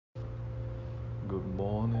Good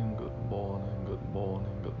morning, good morning, good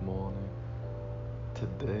morning, good morning.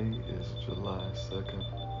 Today is July 2nd,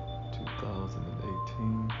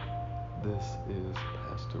 2018. This is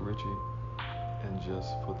Pastor Richie, and just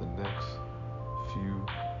for the next few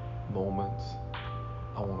moments,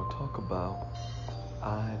 I want to talk about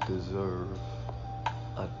I deserve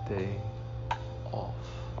a day off.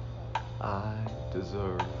 I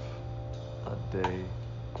deserve a day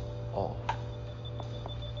off.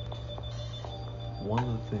 One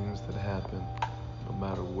of the things that happen, no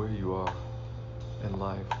matter where you are in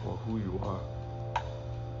life or who you are,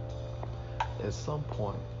 at some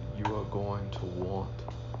point you are going to want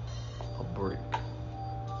a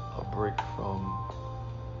break from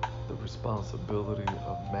the responsibility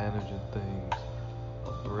of managing things,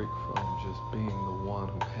 a break from just being the one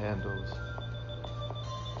who handles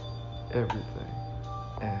everything.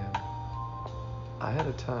 And I had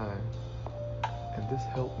a time, and this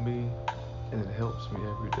helped me, and it helps me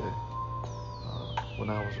every day. When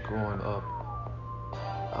I was growing up,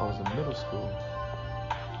 I was in middle school,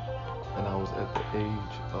 and I was at the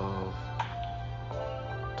age of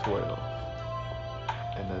 12.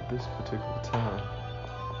 And at this particular time,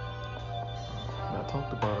 and I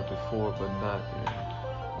talked about it before, but not in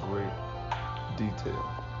great detail,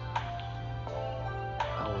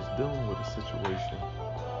 I was dealing with a situation,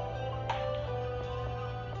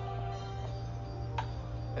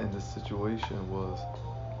 and the situation was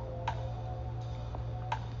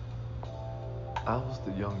I was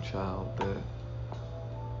the young child that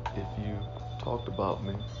if you talked about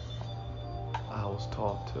me, I was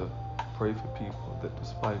taught to pray for people that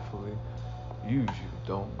despitefully use you.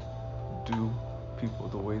 Don't do people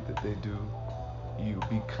the way that they do you.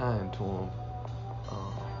 Be kind to them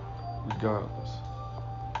regardless.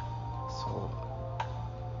 So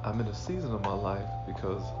I'm in a season of my life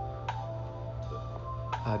because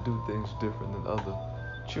I do things different than other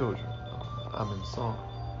children. I'm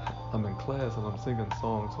in class and I'm singing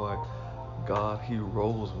songs like God, He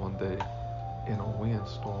rose one day in a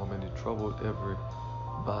windstorm and He troubled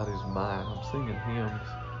everybody's mind. I'm singing hymns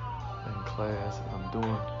in class and I'm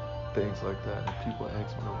doing things like that. And people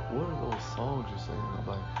ask me, what are those songs you're singing? I'm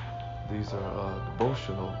like, these are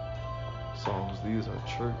devotional songs. These are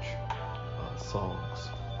church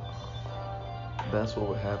songs. That's what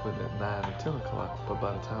would happen at 9 or 10 o'clock. But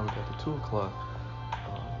by the time we got to 2 o'clock,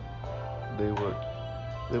 they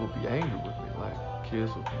would be angry with me. Like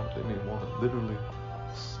kids they may want to literally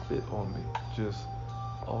spit on me, just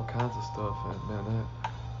all kinds of stuff. And man,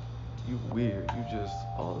 you weird, you just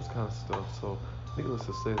all this kind of stuff. So needless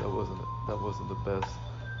to say, that wasn't the best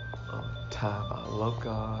time. I love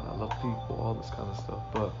God, I love people, all this kind of stuff.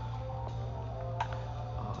 But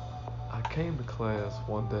I came to class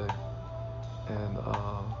one day, and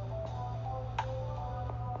I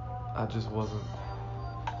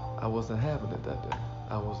wasn't having it that day.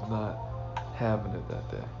 I was not having it that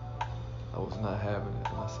day. I was not having it.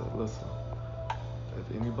 And I said, listen,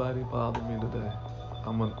 if anybody bother me today, I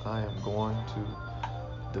am going to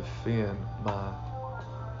defend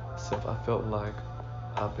myself. I felt like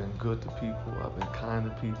I've been good to people. I've been kind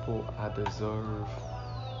to people. I deserve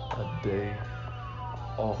a day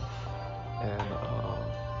off. And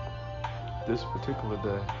this particular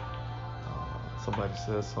day, somebody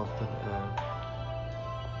said something, and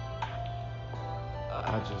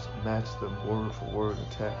I just matched them word for word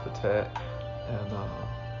and tat for tat, and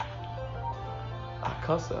I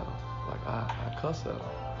cuss at them. Like I cuss at them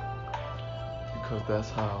because that's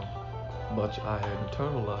how much I had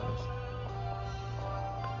internalized.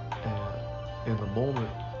 And in the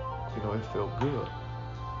moment, it felt good.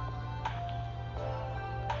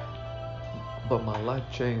 But my life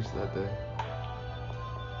changed that day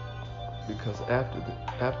because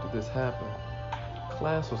after this happened,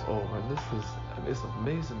 class was over, and it's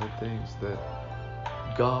amazing the things that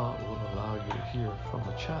God will allow you to hear from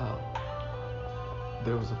a child.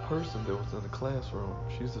 There was a person that was in the classroom.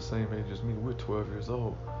 She's the same age as me. We're 12 years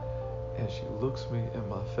old. And she looks me in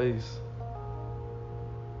my face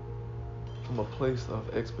from a place of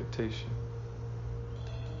expectation.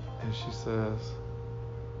 And she says,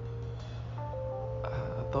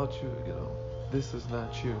 I thought this is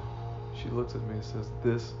not you. She looks at me and says,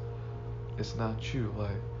 this is not you.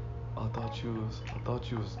 Like, I thought you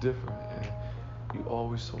was different, and you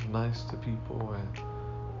always so nice to people, and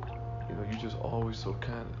you just always so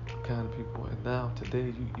kind to people, and now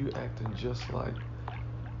today you acting just like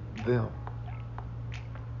them.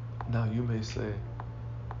 Now you may say,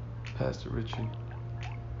 Pastor Richie,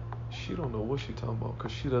 she don't know what she's talking about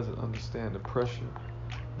because she doesn't understand the pressure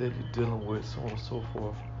that you're dealing with, so on and so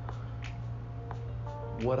forth.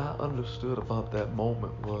 What I understood about that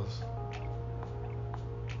moment was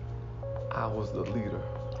I was the leader.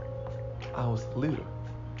 I was the leader.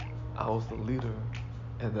 I was the leader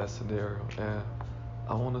in that scenario. And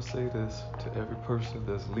I want to say this to every person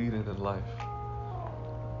that's leading in life.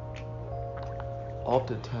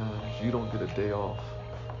 Oftentimes, you don't get a day off.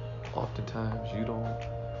 Oftentimes, you're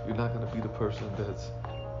not going to be the person that's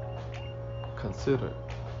considered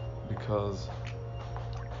because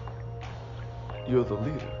you're the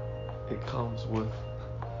leader. It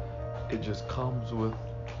just comes with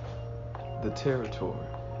the territory.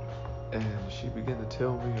 And she began to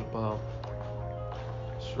tell me about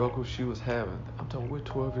struggles she was having. I'm talking, we're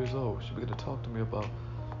 12 years old. She began to talk to me about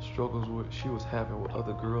struggles she was having with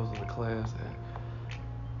other girls in the class, and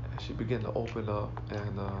she began to open up,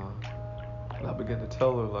 and I began to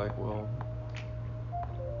tell her, like, well,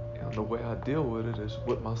 the way I deal with it is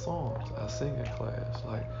with my songs. I sing in class.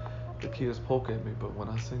 Like, the kids poke at me, but when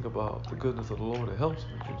I sing about the goodness of the Lord, it helps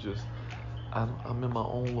me. I'm in my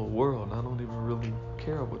own little world, and I don't even really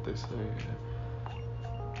care what they say.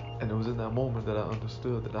 And it was in that moment that I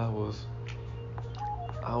understood that I was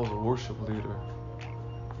a worship leader,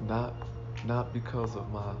 not because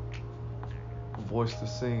of my voice to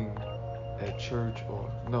sing at church but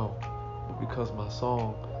because my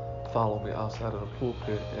song followed me outside of the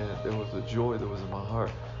pulpit, and there was a joy that was in my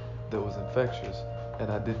heart that was infectious,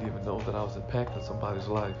 and I didn't even know that I was impacting somebody's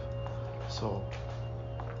life. So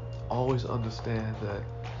always understand that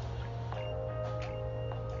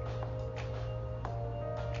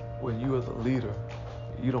when you are the leader,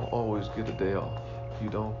 you don't always get a day off. You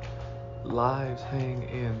don't. Lives hang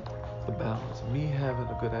in the balance. Me having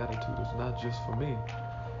a good attitude is not just for me.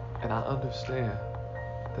 And I understand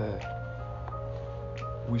that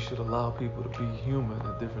we should allow people to be human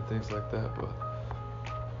and different things like that. But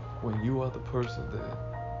when you are the person that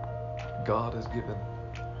God has given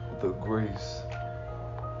the grace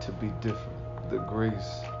to be different, the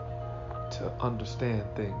grace to understand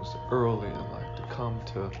things early in life, to come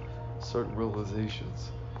to certain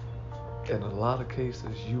realizations, in a lot of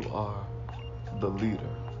cases you are the leader,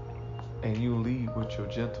 and you lead with your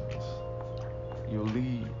gentleness. You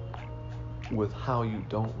lead with how you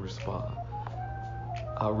don't respond.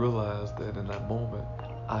 I realized that in that moment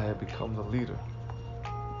I had become the leader.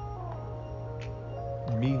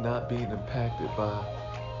 Me not being impacted by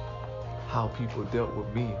how people dealt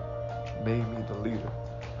with me made me the leader.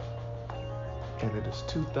 And it is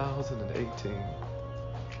 2018,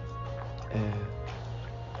 and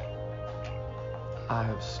I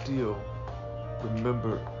have still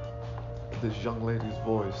remembered this young lady's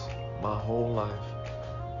voice my whole life.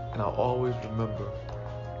 And I always remember,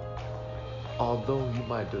 although you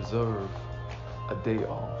might deserve a day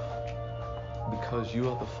off because you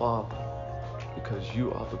are the father, because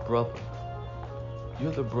you are the brother,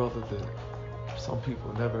 you're the brother that some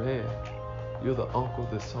people never had. You're the uncle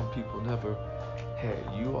that some people never had.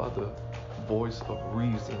 You are the voice of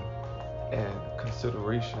reason and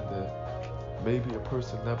consideration that maybe a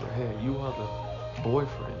person never had. You are the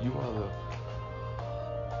boyfriend. You are the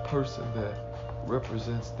person that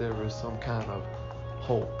represents there is some kind of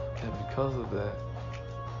hope. And because of that,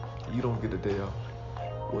 you don't get a day off.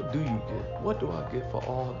 What do you get? What do I get for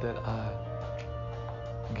all that I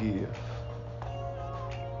give?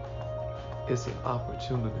 It's an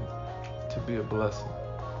opportunity to be a blessing,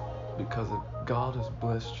 because God has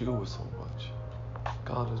blessed you with so much.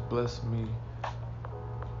 God has blessed me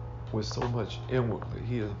with so much inwardly.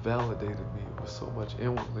 He has validated me with so much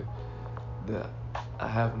inwardly that I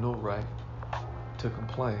have no right to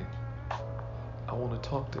complain. I want to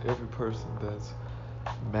talk to every person that's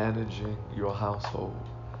managing your household.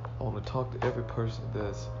 I want to talk to every person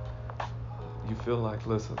that's, you feel like,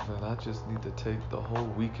 listen, man, I just need to take the whole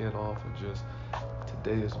weekend off and just,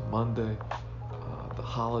 today is Monday, the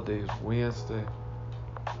holiday is Wednesday.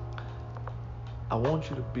 I want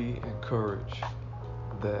you to be encouraged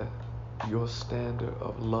that your standard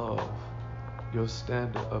of love, your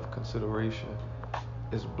standard of consideration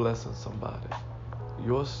is blessing somebody.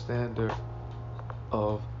 Your standard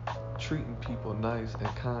of treating people nice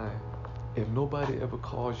and kind, if nobody ever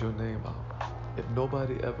calls your name out, if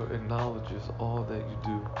nobody ever acknowledges all that you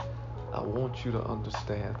do, I want you to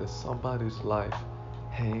understand that somebody's life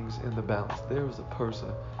hangs in the balance. There is a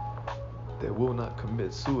person that will not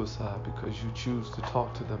commit suicide because you choose to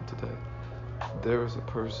talk to them today. There is a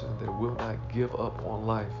person that will not give up on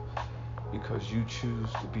life because you choose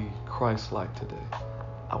to be Christ-like today.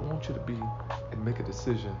 I want you to be and make a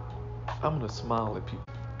decision. I'm going to smile at people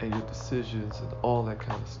and your decisions and all that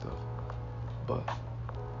kind of stuff. But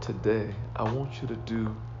today, I want you to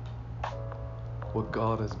do what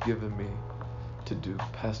God has given me to do.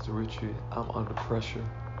 Pastor Richie, I'm under pressure.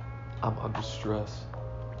 I'm under stress.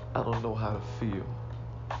 I don't know how to feel.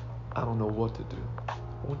 I don't know what to do. I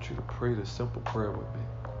want you to pray this simple prayer with me.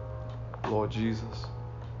 Lord Jesus,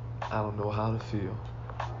 I don't know how to feel.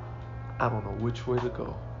 I don't know which way to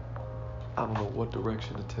go. I don't know what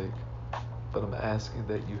direction to take, but I'm asking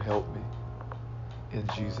that you help me. In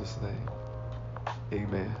Jesus' name,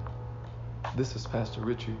 amen. This is Pastor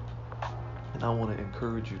Richie, and I want to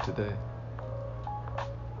encourage you today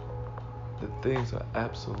that things are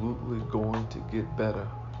absolutely going to get better.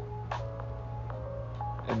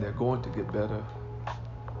 And they're going to get better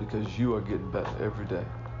because you are getting better every day.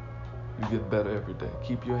 You get better every day.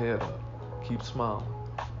 Keep your head up. Keep smiling.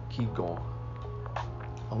 Keep going.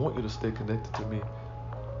 I want you to stay connected to me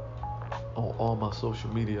on all my social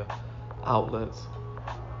media outlets.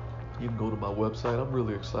 You can go to my website. I'm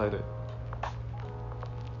really excited.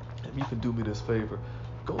 And you can do me this favor.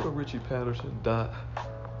 Go to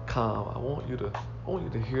RichiePatterson.com. I want you to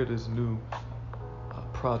hear this new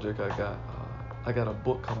project I got. I got a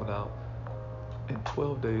book coming out in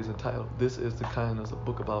 12 days entitled This Is the Kindness, a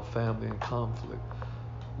book about family and conflict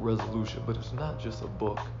resolution. But it's not just a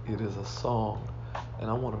book, it is a song. And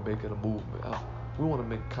I want to make it a movement. We want to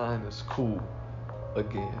make kindness cool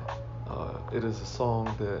again. It is a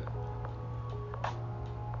song that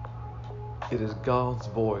it is God's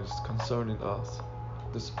voice concerning us,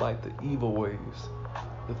 despite the evil ways,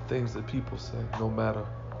 the things that people say. No matter,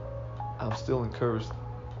 I'm still encouraged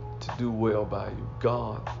to do well by you.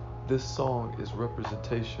 God, this song is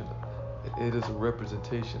representation. It is a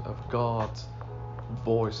representation of God's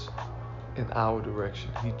voice in our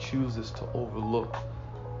direction. He chooses to overlook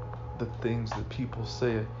the things that people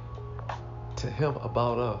say to him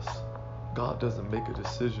about us. God doesn't make a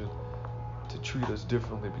decision to treat us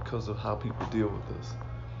differently because of how people deal with us.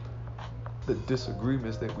 The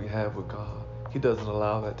disagreements that we have with God, he doesn't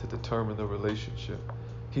allow that to determine the relationship.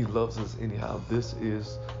 He loves us anyhow. This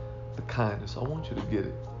is the kindness. I want you to get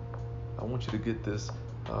it. I want you to get this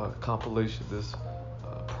compilation, this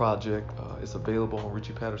project. It's available on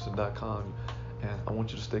RichiePatterson.com, and I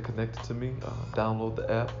want you to stay connected to me. Download the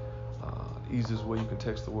app. Easiest way, you can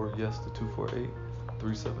text the word yes to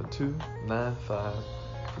 248-372-9500.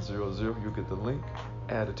 You'll get the link,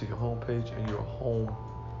 add it to your homepage, and you're home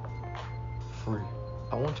free.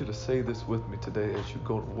 I want you to say this with me today as you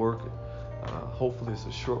go to work. Hopefully it's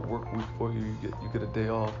a short work week for you. You get a day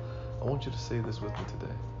off. I want you to say this with me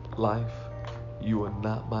today. Life, you are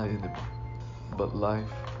not my enemy, but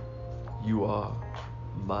life, you are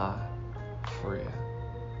my friend.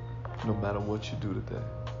 No matter what you do today,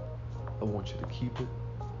 I want you to keep it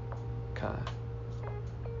kind.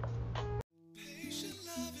 Patient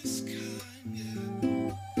love is kind,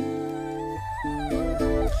 yeah.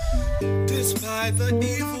 Despite the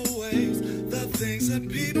evil ways, the things that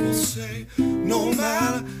people say, no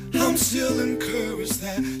matter, I'm still encouraged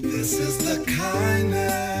that this is the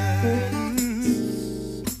kindness.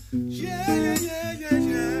 Yeah, yeah, yeah, yeah,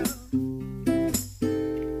 yeah.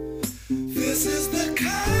 This is the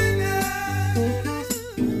kindness.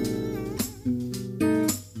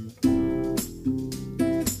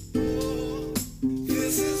 Oh,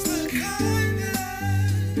 this is the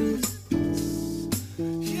kindness.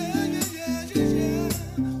 Yeah, yeah, yeah, yeah, yeah.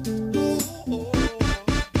 Oh, oh.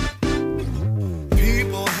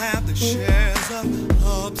 People have to share